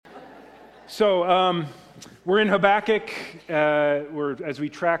We're in Habakkuk. As we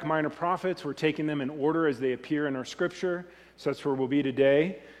track minor prophets, we're taking them in order as they appear in our scripture. So that's where we'll be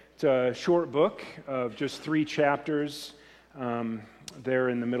today. It's a short book of just 3 chapters there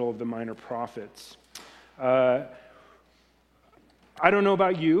in the middle of the minor prophets. I don't know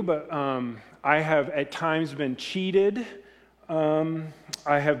about you, but I have at times been cheated. I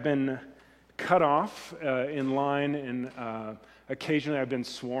have been cut off in line, and occasionally I've been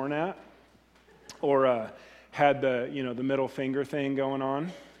sworn at, or had the middle finger thing going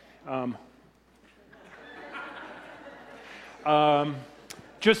on.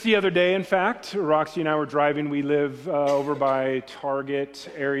 Just the other day, in fact, Roxy and I were driving. We live over by Target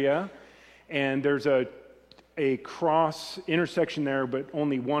area, and there's a cross intersection there, but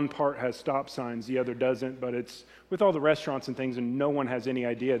only one part has stop signs, the other doesn't. But it's with all the restaurants and things, and no one has any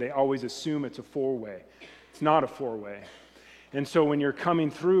idea. They always assume it's a 4-way. It's not a 4-way. And so when you're coming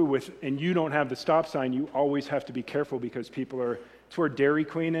through and you don't have the stop sign, you always have to be careful because it's where Dairy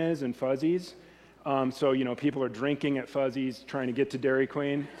Queen is and Fuzzy's. So people are drinking at Fuzzy's trying to get to Dairy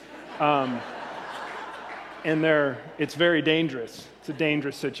Queen. And it's very dangerous. It's a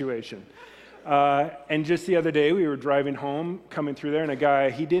dangerous situation. And just the other day, we were driving home, coming through there, and a guy,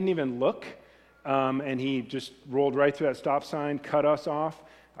 he didn't even look, and he just rolled right through that stop sign, cut us off.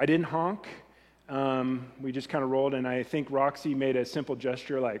 I didn't honk. We just kind of rolled, and I think Roxy made a simple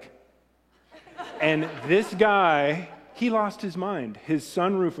gesture and this guy, he lost his mind. His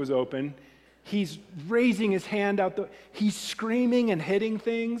sunroof was open. He's raising his hand out, he's screaming and hitting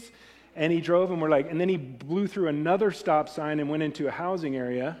things, and he drove, and then he blew through another stop sign and went into a housing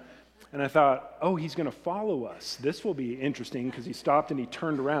area, and I thought, oh, he's going to follow us. This will be interesting, because he stopped and he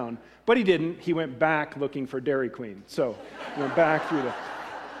turned around, but he didn't. He went back looking for Dairy Queen, so he went back through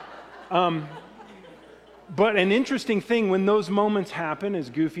the... But an interesting thing, when those moments happen, as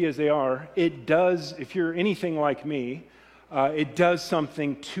goofy as they are, it does, if you're anything like me, it does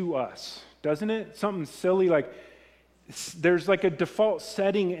something to us, doesn't it? Something silly, there's a default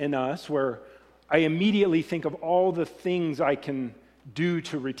setting in us where I immediately think of all the things I can do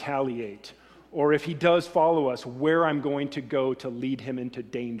to retaliate, or if he does follow us, where I'm going to go to lead him into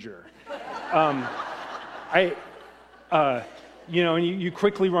danger. You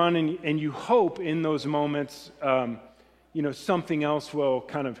quickly run and you hope in those moments, something else will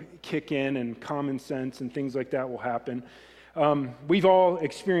kind of kick in and common sense and things like that will happen. We've all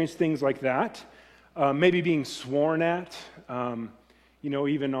experienced things like that. Maybe being sworn at,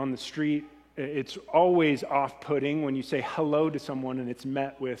 even on the street. It's always off-putting when you say hello to someone and it's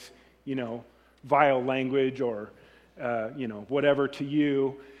met with, vile language or, whatever to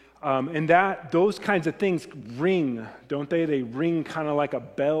you. And those kinds of things ring, don't they? They ring kind of like a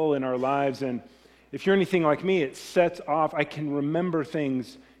bell in our lives. And if you're anything like me, it sets off. I can remember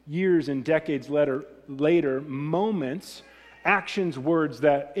things years and decades later, moments, actions, words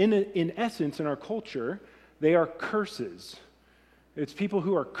that in essence in our culture, they are curses. It's people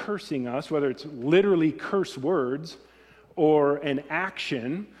who are cursing us, whether it's literally curse words or an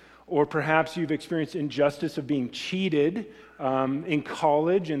action, or perhaps you've experienced injustice of being cheated in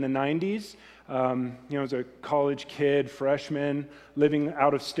college in the 90s. As a college kid, freshman, living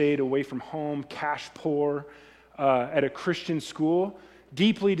out of state, away from home, cash poor, at a Christian school,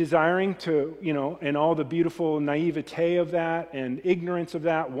 deeply desiring to, and all the beautiful naivete of that and ignorance of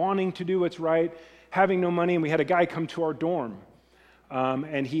that, wanting to do what's right, having no money. And we had a guy come to our dorm,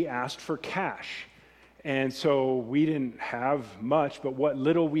 and he asked for cash. And so we didn't have much, but what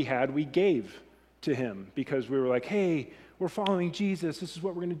little we had, we gave to him because we were like, hey, we're following Jesus. This is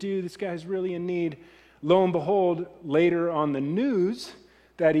what we're going to do. This guy's really in need. Lo and behold, later on the news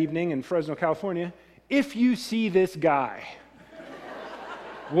that evening in Fresno, California, if you see this guy,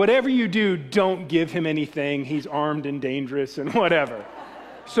 whatever you do, don't give him anything. He's armed and dangerous and whatever.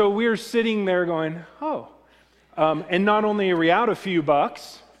 So we're sitting there going, oh. And not only are we out a few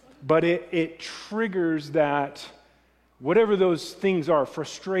bucks, but it triggers that, whatever those things are,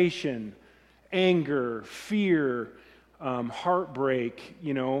 frustration, anger, fear, heartbreak,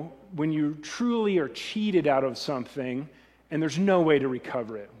 when you truly are cheated out of something and there's no way to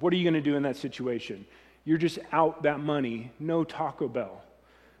recover it. What are you going to do in that situation? You're just out that money. No Taco Bell,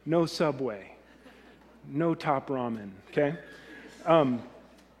 no Subway, no Top Ramen, okay?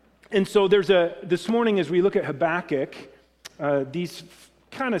 And so this morning as we look at Habakkuk, these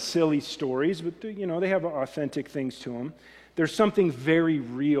kind of silly stories, but they have authentic things to them. There's something very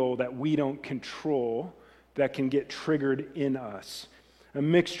real that we don't control that can get triggered in us. A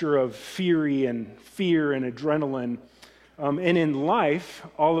mixture of fury and fear and adrenaline. And in life,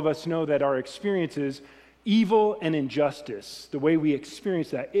 all of us know that our experiences evil and injustice, the way we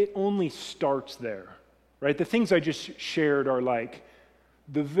experience that, it only starts there, right? The things I just shared are like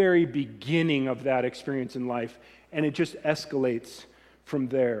the very beginning of that experience in life, and it just escalates from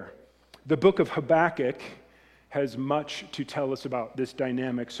there. The book of Habakkuk has much to tell us about this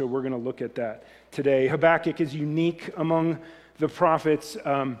dynamic, so we're going to look at that today. Habakkuk is unique among the prophets.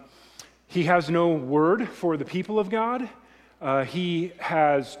 He has no word for the people of God. He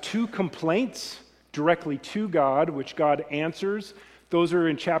has 2 complaints directly to God, which God answers. Those are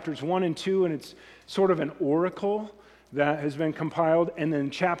in chapters 1 and 2, and it's sort of an oracle that has been compiled. And then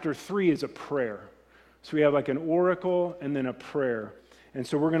chapter 3 is a prayer. So we have like an oracle and then a prayer. And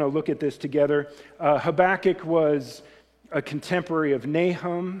so we're going to look at this together. Habakkuk was a contemporary of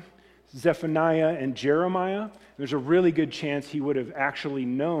Nahum, Zephaniah, and Jeremiah. There's a really good chance he would have actually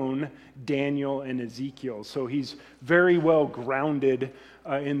known Daniel and Ezekiel. So he's very well grounded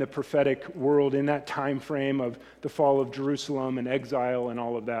in the prophetic world in that time frame of the fall of Jerusalem and exile and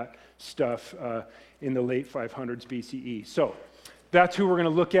all of that stuff in the late 500s BCE. So that's who we're going to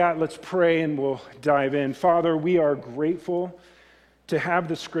look at. Let's pray and we'll dive in. Father, we are grateful to have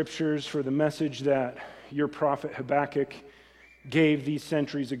the scriptures for the message that your prophet Habakkuk gave these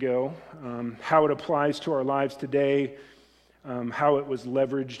centuries ago, how it applies to our lives today, how it was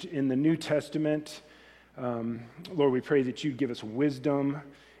leveraged in the New Testament. Lord, we pray that you'd give us wisdom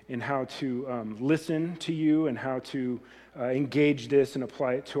in how to listen to you and how to engage this and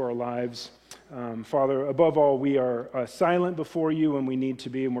apply it to our lives. Father, above all, we are silent before you, and we need to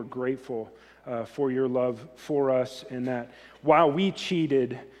be, and we're grateful for your love for us, and that while we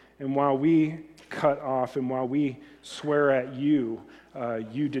cheated and while we cut off and while we swear at you,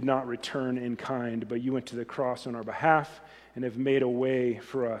 you did not return in kind, but you went to the cross on our behalf and have made a way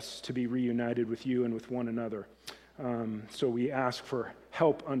for us to be reunited with you and with one another. So we ask for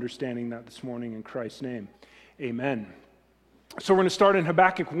help understanding that this morning in Christ's name. Amen. So we're going to start in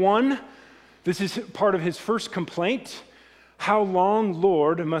Habakkuk 1. This is part of his first complaint. How long,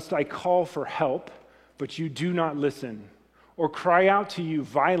 Lord, must I call for help, but you do not listen? Or cry out to you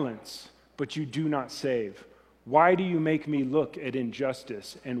violence, but you do not save? Why do you make me look at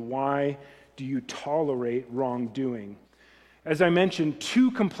injustice, and why do you tolerate wrongdoing? As I mentioned,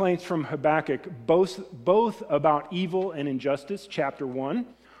 2 complaints from Habakkuk, both about evil and injustice, chapter 1.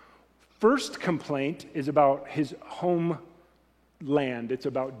 First complaint is about his homeland. It's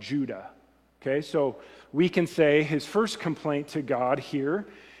about Judah. Okay, so we can say his first complaint to God here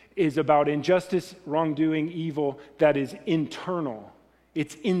is about injustice, wrongdoing, evil that is internal.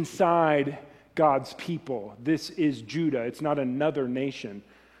 It's inside God's people. This is Judah. It's not another nation.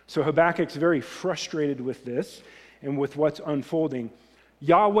 So Habakkuk's very frustrated with this and with what's unfolding.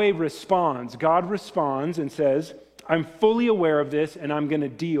 Yahweh responds. God responds and says, I'm fully aware of this and I'm going to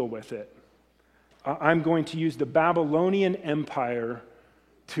deal with it. I'm going to use the Babylonian Empire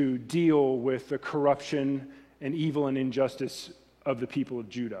to deal with the corruption and evil and injustice of the people of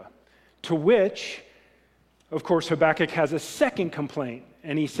Judah. To which, of course, Habakkuk has a second complaint,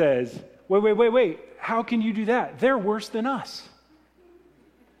 and he says, wait, how can you do that? They're worse than us.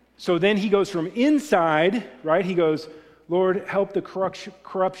 So then he goes from inside, right? He goes, Lord, help the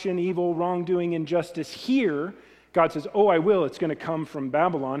corruption, evil, wrongdoing, injustice here. God says, I will. It's going to come from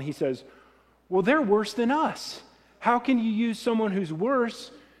Babylon. He says, well, they're worse than us. How can you use someone who's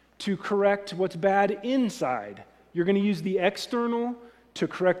worse to correct what's bad inside? You're going to use the external to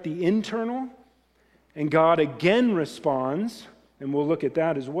correct the internal. And God again responds, and we'll look at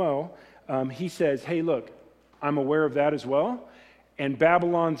that as well. He says, hey, look, I'm aware of that as well. And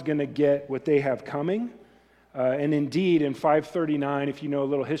Babylon's going to get what they have coming. And indeed, in 539, if you know a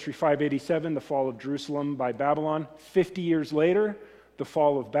little history, 587, the fall of Jerusalem by Babylon. 50 years later, the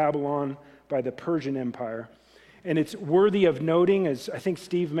fall of Babylon by the Persian Empire. And it's worthy of noting, as I think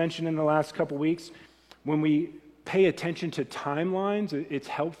Steve mentioned in the last couple weeks, when we pay attention to timelines, it's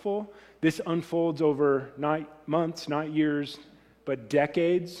helpful. This unfolds over not months, not years, but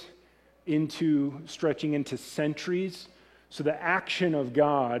decades, stretching into centuries. So the action of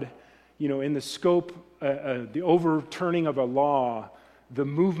God, in the scope, the overturning of a law, the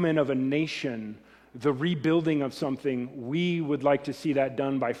movement of a nation, the rebuilding of something, we would like to see that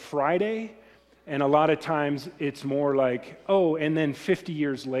done by Friday. And a lot of times it's more like, and then 50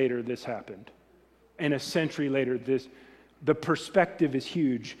 years later this happened. And a century later the perspective is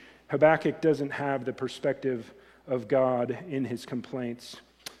huge. Habakkuk doesn't have the perspective of God in his complaints.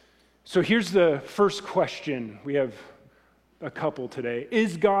 So here's the first question. We have a couple today.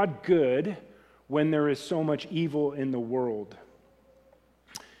 Is God good when there is so much evil in the world?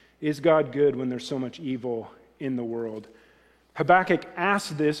 Is God good when there's so much evil in the world? Habakkuk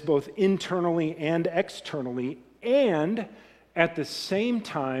asks this both internally and externally, and at the same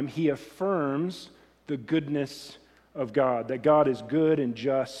time, he affirms the goodness of God, that God is good and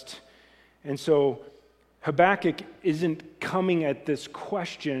just. And so Habakkuk isn't coming at this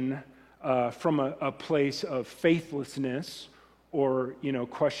question from a place of faithlessness or,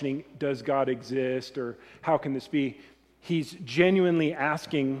 questioning, does God exist, or how can this be? He's genuinely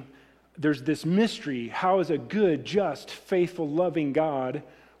asking, there's this mystery. How is a good, just, faithful, loving God?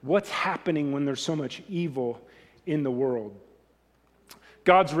 What's happening when there's so much evil in the world?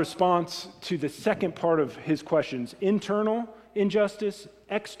 God's response to the second part of his questions, internal injustice,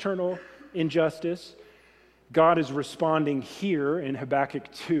 external injustice, God is responding here in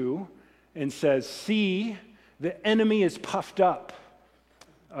Habakkuk 2 and says, see, the enemy is puffed up.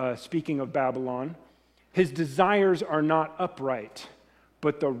 Speaking of Babylon, his desires are not upright,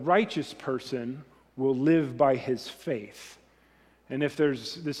 but the righteous person will live by his faith. And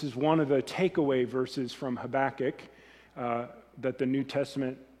this is one of the takeaway verses from Habakkuk that the New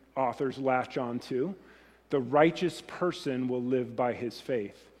Testament authors latch on to. The righteous person will live by his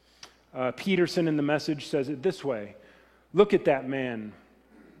faith. Peterson in the Message says it this way: look at that man,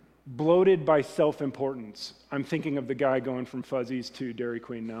 bloated by self-importance. I'm thinking of the guy going from Fuzzies to Dairy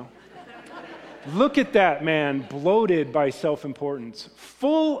Queen now. Look at that man, bloated by self-importance,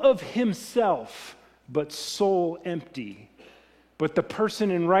 full of himself, but soul empty. But the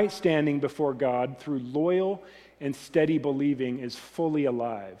person in right standing before God through loyal and steady believing is fully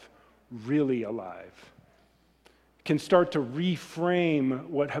alive, really alive. Can start to reframe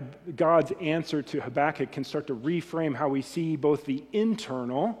what God's answer to Habakkuk can start to reframe how we see both the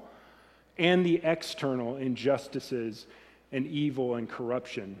internal and the external injustices and evil and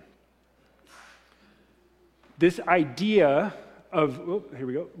corruption. This idea of,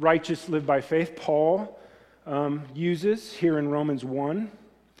 righteous live by faith, Paul uses here in Romans 1,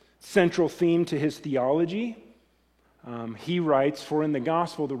 central theme to his theology. He writes, for in the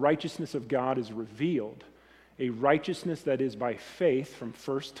gospel the righteousness of God is revealed, a righteousness that is by faith from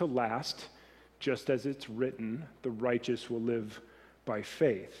first to last, just as it's written, the righteous will live by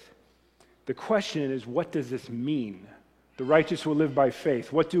faith. The question is, what does this mean? The righteous will live by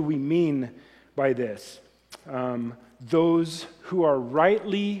faith. What do we mean by this? Those who are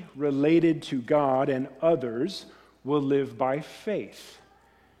rightly related to God and others will live by faith.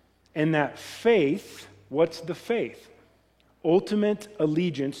 And that faith, what's the faith? Ultimate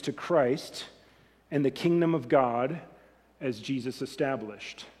allegiance to Christ and the kingdom of God as Jesus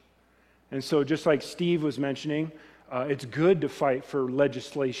established. And so just like Steve was mentioning, it's good to fight for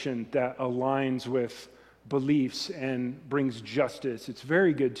legislation that aligns with beliefs and brings justice. It's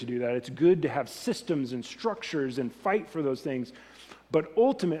very good to do that. It's good to have systems and structures and fight for those things. But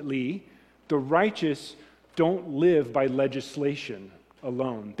ultimately, the righteous don't live by legislation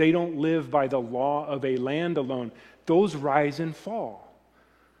alone. They don't live by the law of a land alone. Those rise and fall.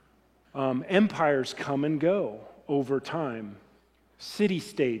 Empires come and go over time.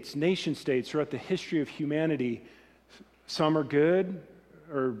 City-states, nation-states throughout the history of humanity, some are good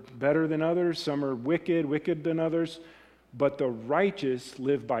or better than others, some are wicked than others, but the righteous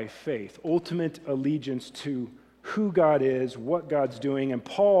live by faith, ultimate allegiance to who God is, what God's doing, and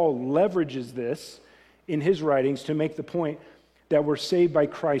Paul leverages this in his writings to make the point that we're saved by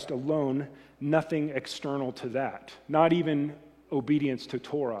Christ alone, nothing external to that, not even obedience to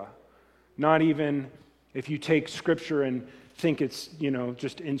Torah, not even if you take Scripture and think it's,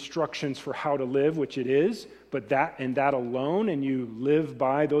 just instructions for how to live, which it is, but that and that alone, and you live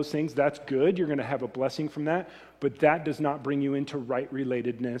by those things, that's good. You're going to have a blessing from that, but that does not bring you into right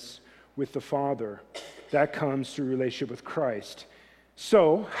relatedness with the Father. That comes through relationship with Christ.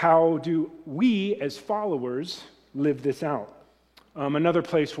 So how do we as followers live this out? Another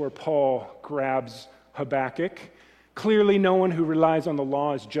place where Paul grabs Habakkuk. Clearly, no one who relies on the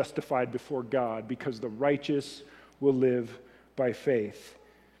law is justified before God because the righteous will live by faith.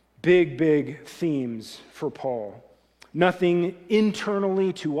 Big themes for Paul. Nothing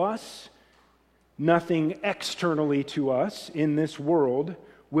internally to us, nothing externally to us in this world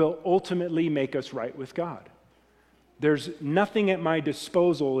will ultimately make us right with God. There's nothing at my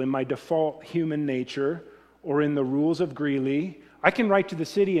disposal in my default human nature or in the rules of Greeley. I can write to the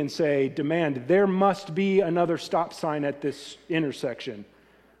city and say, demand, there must be another stop sign at this intersection.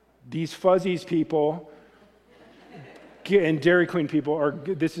 These Fuzzies people and Dairy Queen people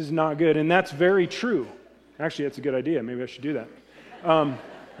this is not good. And that's very true. Actually, that's a good idea. Maybe I should do that.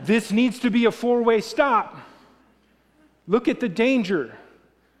 This needs to be a four-way stop. Look at the danger.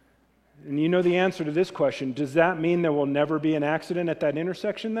 And you know the answer to this question. Does that mean there will never be an accident at that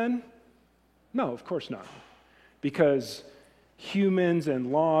intersection then? No, of course not. Because humans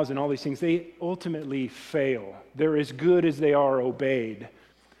and laws and all these things, they ultimately fail. They're as good as they are obeyed.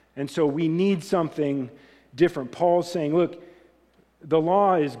 And so we need something different. Paul's saying, look, the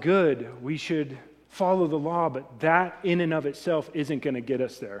law is good. We should follow the law, but that in and of itself isn't going to get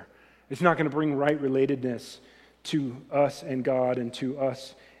us there. It's not going to bring right relatedness to us and God and to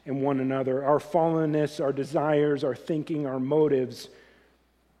us and one another. Our fallenness, our desires, our thinking, our motives,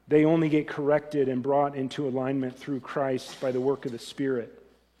 they only get corrected and brought into alignment through Christ by the work of the Spirit.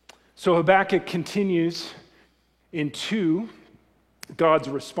 So Habakkuk continues into God's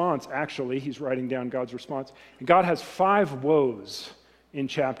response, actually. He's writing down God's response. And God has 5 woes in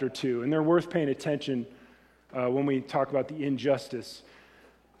chapter 2, and they're worth paying attention when we talk about the injustice.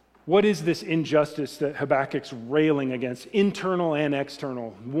 What is this injustice that Habakkuk's railing against, internal and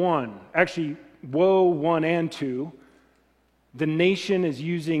external? 1, actually, woe 1 and 2, the nation is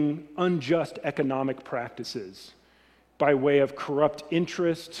using unjust economic practices by way of corrupt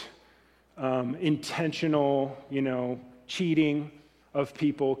interest, intentional, cheating of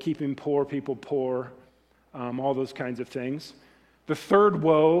people, keeping poor people poor, all those kinds of things. The third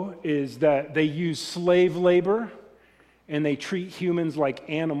woe is that they use slave labor and they treat humans like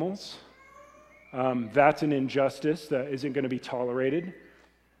animals. That's an injustice that isn't going to be tolerated.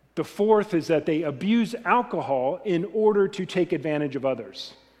 The fourth is that they abuse alcohol in order to take advantage of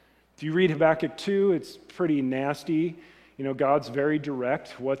others. If you read Habakkuk 2, it's pretty nasty. God's very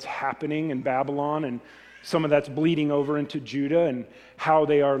direct, what's happening in Babylon, and some of that's bleeding over into Judah, and how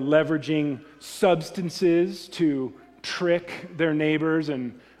they are leveraging substances to trick their neighbors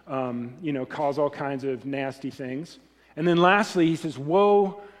and cause all kinds of nasty things. And then lastly, he says,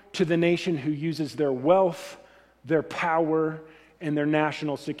 woe to the nation who uses their wealth, their power, and their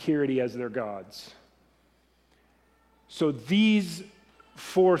national security as their gods. So these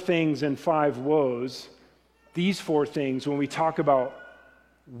 4 things and 5 woes, these 4 things, when we talk about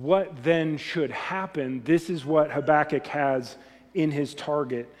what then should happen, this is what Habakkuk has in his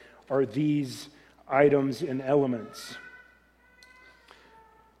target, are these items and elements.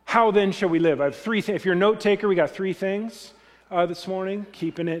 How then shall we live? I have 3 things. If you're a note taker, we got 3 things this morning,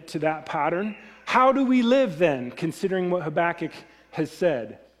 keeping it to that pattern. How do we live then, considering what Habakkuk has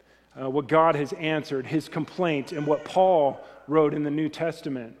said, what God has answered, his complaint, and what Paul wrote in the New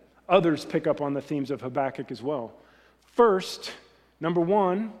Testament? Others pick up on the themes of Habakkuk as well. First, number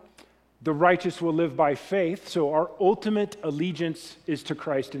 1, the righteous will live by faith. So our ultimate allegiance is to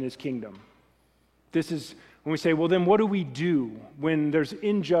Christ and his kingdom. This is when we say, well, then what do we do when there's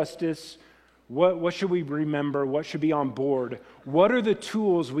injustice? What should we remember? What should be on board? What are the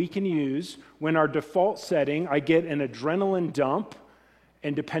tools we can use when our default setting, I get an adrenaline dump,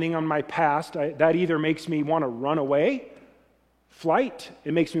 and depending on my past, that either makes me want to run away, flight,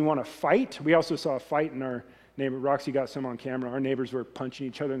 it makes me want to fight. We also saw a fight in our neighbor. Roxy got some on camera. Our neighbors were punching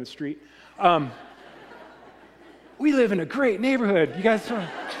each other in the street. We live in a great neighborhood. You guys saw.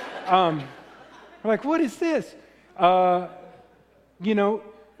 We're like, what is this? I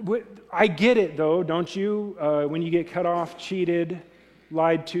get it, though, don't you? When you get cut off, cheated,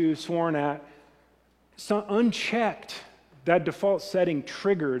 lied to, sworn at, unchecked, that default setting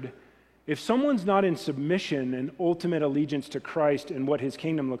triggered. If someone's not in submission and ultimate allegiance to Christ and what his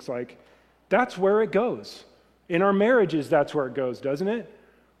kingdom looks like, that's where it goes. In our marriages, that's where it goes, doesn't it?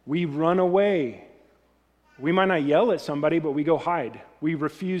 We run away. We might not yell at somebody, but we go hide. We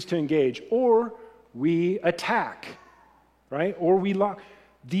refuse to engage. Or we attack, right? Or we lock.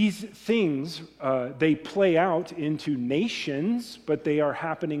 These things, they play out into nations, but they are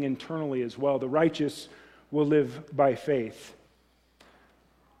happening internally as well. The righteous will live by faith.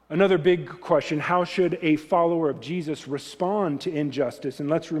 Another big question, how should a follower of Jesus respond to injustice? And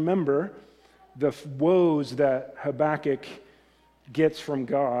let's remember the woes that Habakkuk gets from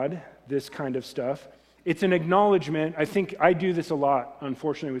God, this kind of stuff. It's an acknowledgement. I think I do this a lot,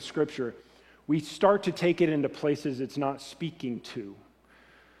 unfortunately, with Scripture. We start to take it into places it's not speaking to.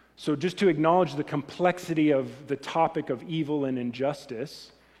 So just to acknowledge the complexity of the topic of evil and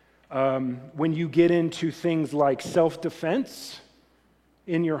injustice, when you get into things like self-defense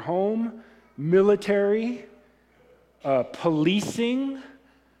in your home, military, policing,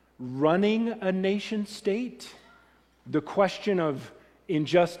 running a nation state, the question of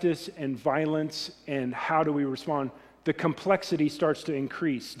injustice and violence and how do we respond, the complexity starts to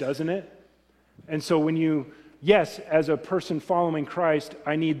increase, doesn't it? And so yes, as a person following Christ,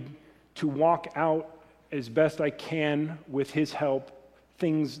 I need to walk out as best I can with his help,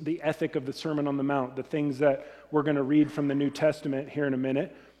 the ethic of the Sermon on the Mount, the things that we're going to read from the New Testament here in a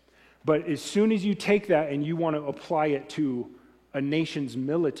minute. But as soon as you take that and you want to apply it to a nation's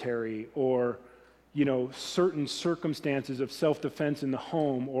military or certain circumstances of self-defense in the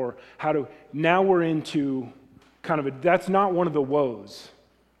home, or now we're into that's not one of the woes.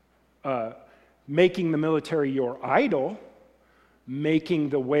 Making the military your idol, making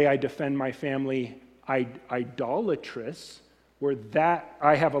the way I defend my family idolatrous, where that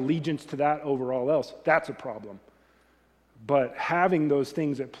I have allegiance to that over all else, that's a problem. But having those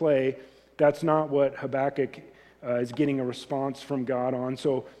things at play, that's not what Habakkuk is getting a response from God on.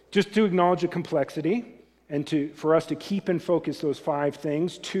 So just to acknowledge the complexity, and for us to keep in focus those 5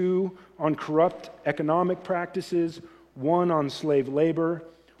 things: 2 on corrupt economic practices, 1 on slave labor,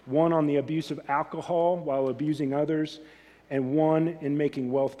 1 on the abuse of alcohol while abusing others, and 1 in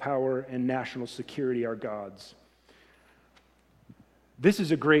making wealth, power, and national security our gods. This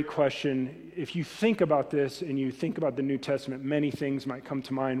is a great question. If you think about this and you think about the New Testament, many things might come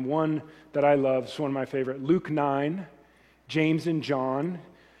to mind. One that I love is one of my favorite. Luke 9, James and John.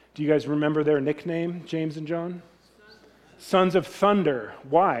 Do you guys remember their nickname, James and John? Sons of Thunder.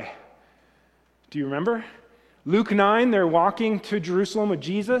 Why? Do you remember? Luke 9, they're walking to Jerusalem with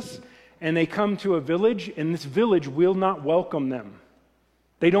Jesus, and they come to a village, and this village will not welcome them.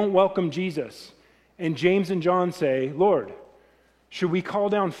 They don't welcome Jesus. And James and John say, "Lord, should we call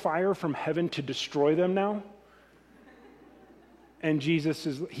down fire from heaven to destroy them now?" And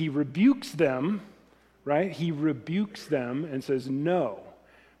Jesus he rebukes them, right? He rebukes them and says, "No."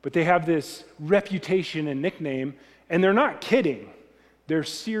 But they have this reputation and nickname, and they're not kidding. They're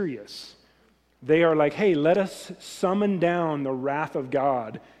serious. They are like, "Hey, let us summon down the wrath of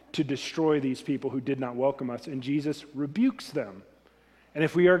God to destroy these people who did not welcome us." And Jesus rebukes them. And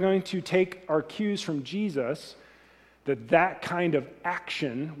if we are going to take our cues from Jesus, that kind of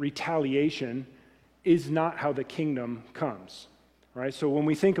action, retaliation, is not how the kingdom comes, right? So when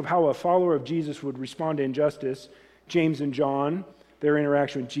we think of how a follower of Jesus would respond to injustice, James and John, their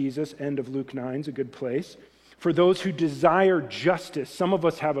interaction with Jesus, end of Luke 9 is a good place. For those who desire justice, some of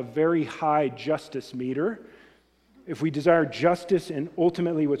us have a very high justice meter. If we desire justice and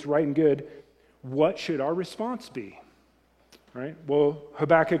ultimately what's right and good, what should our response be? Right? Well,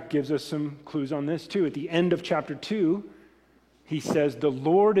 Habakkuk gives us some clues on this too. At the end of chapter 2, he says, "The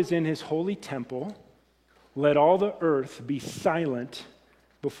Lord is in his holy temple. Let all the earth be silent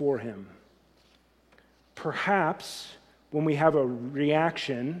before him." Perhaps when we have a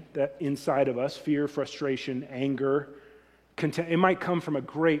reaction that inside of us, fear, frustration, anger, contempt, it might come from a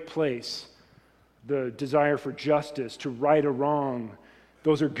great place. The desire for justice, to right a wrong,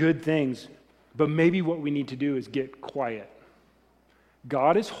 those are good things. But maybe what we need to do is get quiet.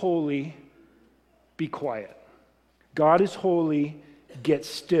 God is holy, be quiet. God is holy, get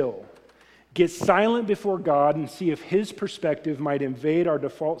still. Get silent before God and see if his perspective might invade our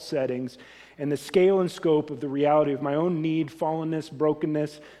default settings and the scale and scope of the reality of my own need, fallenness,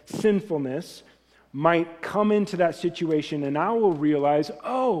 brokenness, sinfulness might come into that situation, and I will realize,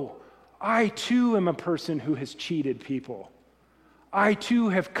 oh, I too am a person who has cheated people. I too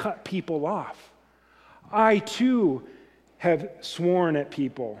have cut people off. I too have sworn at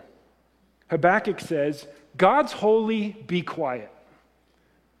people. Habakkuk says, God's holy, be quiet.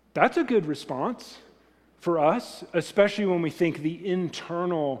 That's a good response for us, especially when we think the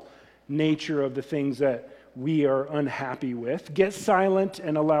internal nature of the things that we are unhappy with. Get silent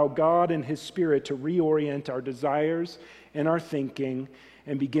and allow God and his Spirit to reorient our desires and our thinking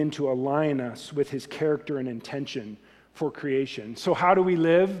and begin to align us with his character and intention for creation. So how do we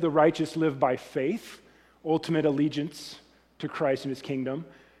live? The righteous live by faith, ultimate allegiance to Christ and his kingdom,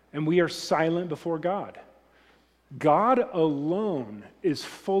 and we are silent before God. God alone is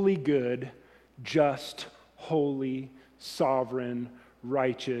fully good, just, holy, sovereign,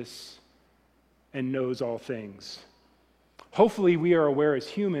 righteous, and knows all things. Hopefully we are aware as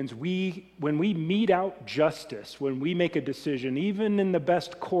humans, when we mete out justice, when we make a decision, even in the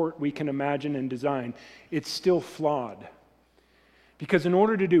best court we can imagine and design, it's still flawed. Because in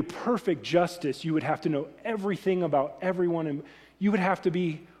order to do perfect justice, you would have to know everything about everyone, and you would have to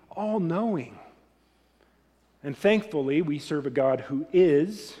be all-knowing. And thankfully, we serve a God who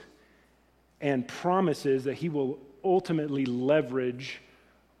is and promises that he will ultimately leverage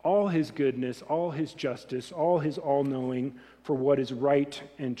all his goodness, all his justice, all his all-knowing for what is right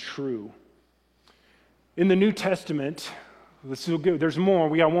and true. In the New Testament, there's more.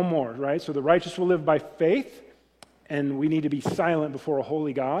 We got one more, right? So the righteous will live by faith, and we need to be silent before a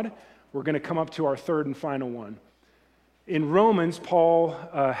holy God. We're going to come up to our third and final one. In Romans, Paul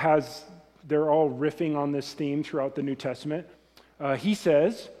they're all riffing on this theme throughout the New Testament. He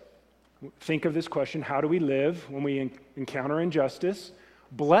says, think of this question, how do we live when we encounter injustice?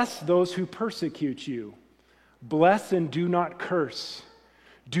 Bless those who persecute you. Bless and do not curse.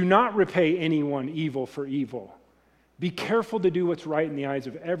 Do not repay anyone evil for evil. Be careful to do what's right in the eyes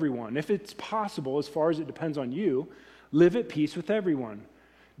of everyone. If it's possible, as far as it depends on you, live at peace with everyone.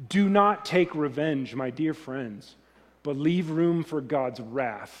 Do not take revenge, my dear friends, but leave room for God's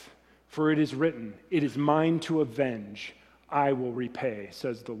wrath. For it is written, it is mine to avenge. I will repay,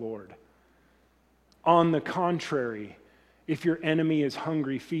 says the Lord. On the contrary, if your enemy is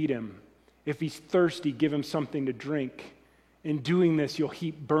hungry, feed him. If he's thirsty, give him something to drink. In doing this, you'll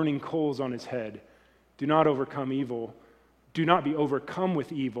heap burning coals on his head. Do not overcome evil. Do not be overcome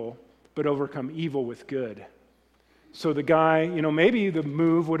with evil, but overcome evil with good. So the guy, maybe the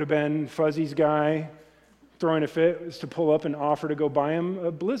move would have been Fuzzy's guy throwing a fit is to pull up and offer to go buy him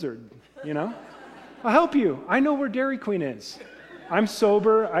a Blizzard, I'll help you. I know where Dairy Queen is. I'm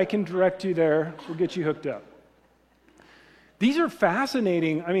sober. I can direct you there. We'll get you hooked up. These are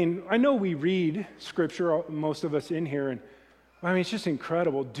fascinating. I know we read Scripture, most of us in here, and it's just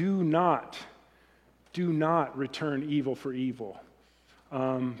incredible. Do not return evil for evil.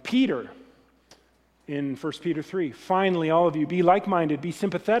 Peter, in 1 Peter 3, finally, all of you, be like-minded, be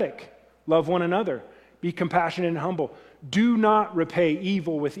sympathetic, love one another, be compassionate and humble. Do not repay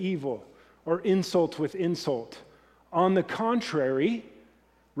evil with evil or insult with insult. On the contrary,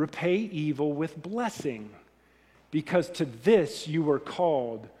 repay evil with blessing, because to this you were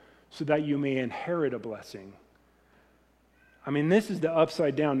called, so that you may inherit a blessing. This is the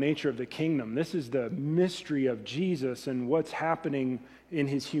upside-down nature of the kingdom. This is the mystery of Jesus and what's happening in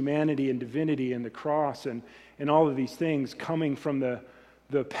his humanity and divinity and the cross and all of these things coming from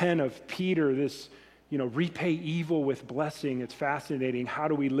the pen of Peter, this, repay evil with blessing. It's fascinating. How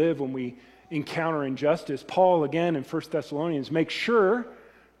do we live when we encounter injustice? Paul, again, in 1 Thessalonians, make sure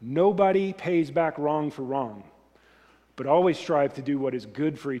nobody pays back wrong for wrong, but always strive to do what is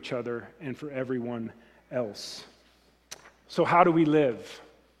good for each other and for everyone else. So how do we live?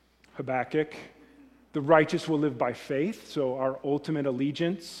 Habakkuk, the righteous will live by faith, so our ultimate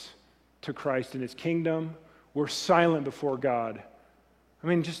allegiance to Christ and his kingdom. We're silent before God.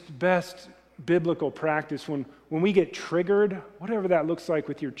 Just best biblical practice when we get triggered, whatever that looks like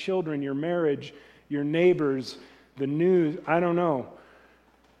with your children, your marriage, your neighbors, the news, I don't know,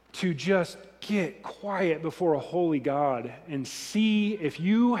 to just get quiet before a holy God and see if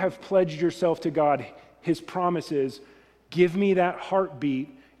you have pledged yourself to God. His promise is, give me that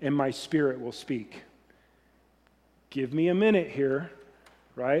heartbeat and my spirit will speak. Give me a minute here,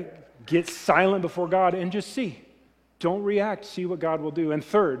 right? Get silent before God and just see. Don't react. See what God will do. And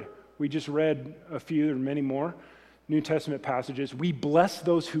third, we just read a few or many more New Testament passages. We bless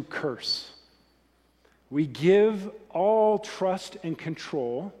those who curse. We give all trust and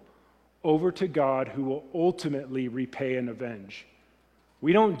control over to God, who will ultimately repay and avenge.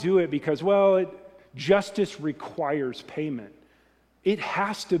 We don't do it because, justice requires payment. It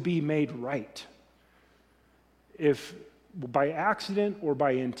has to be made right. If by accident or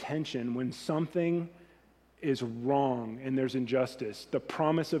by intention, when something is wrong and there's injustice, the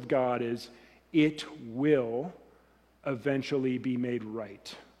promise of God is it will eventually be made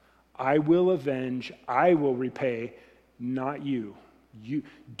right. I will avenge, I will repay, not you. You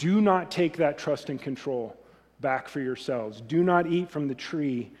do not take that trust and control back for yourselves. Do not eat from the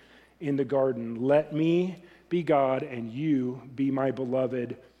tree in the garden. Let me be God and you be my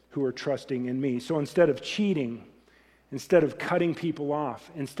beloved who are trusting in me. So instead of cheating, instead of cutting people off,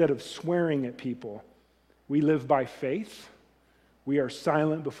 instead of swearing at people, we live by faith, we are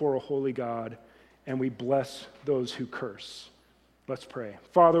silent before a holy God, and we bless those who curse. Let's pray.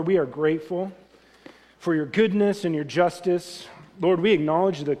 Father, we are grateful for your goodness and your justice. Lord, we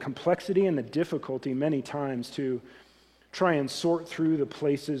acknowledge the complexity and the difficulty many times to try and sort through the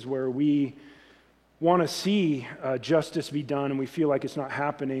places where we want to see justice be done and we feel like it's not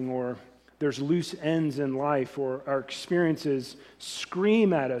happening, or there's loose ends in life, or our experiences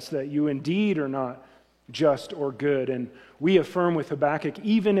scream at us that you indeed are not just or good. And we affirm with Habakkuk,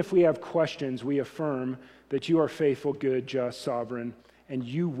 even if we have questions, we affirm that you are faithful, good, just, sovereign, and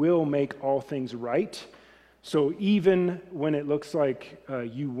you will make all things right. So even when it looks like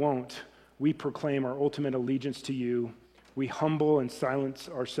you won't, we proclaim our ultimate allegiance to you. We humble and silence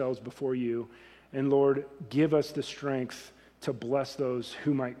ourselves before you. And Lord, give us the strength to bless those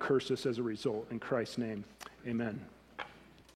who might curse us as a result. In Christ's name, amen.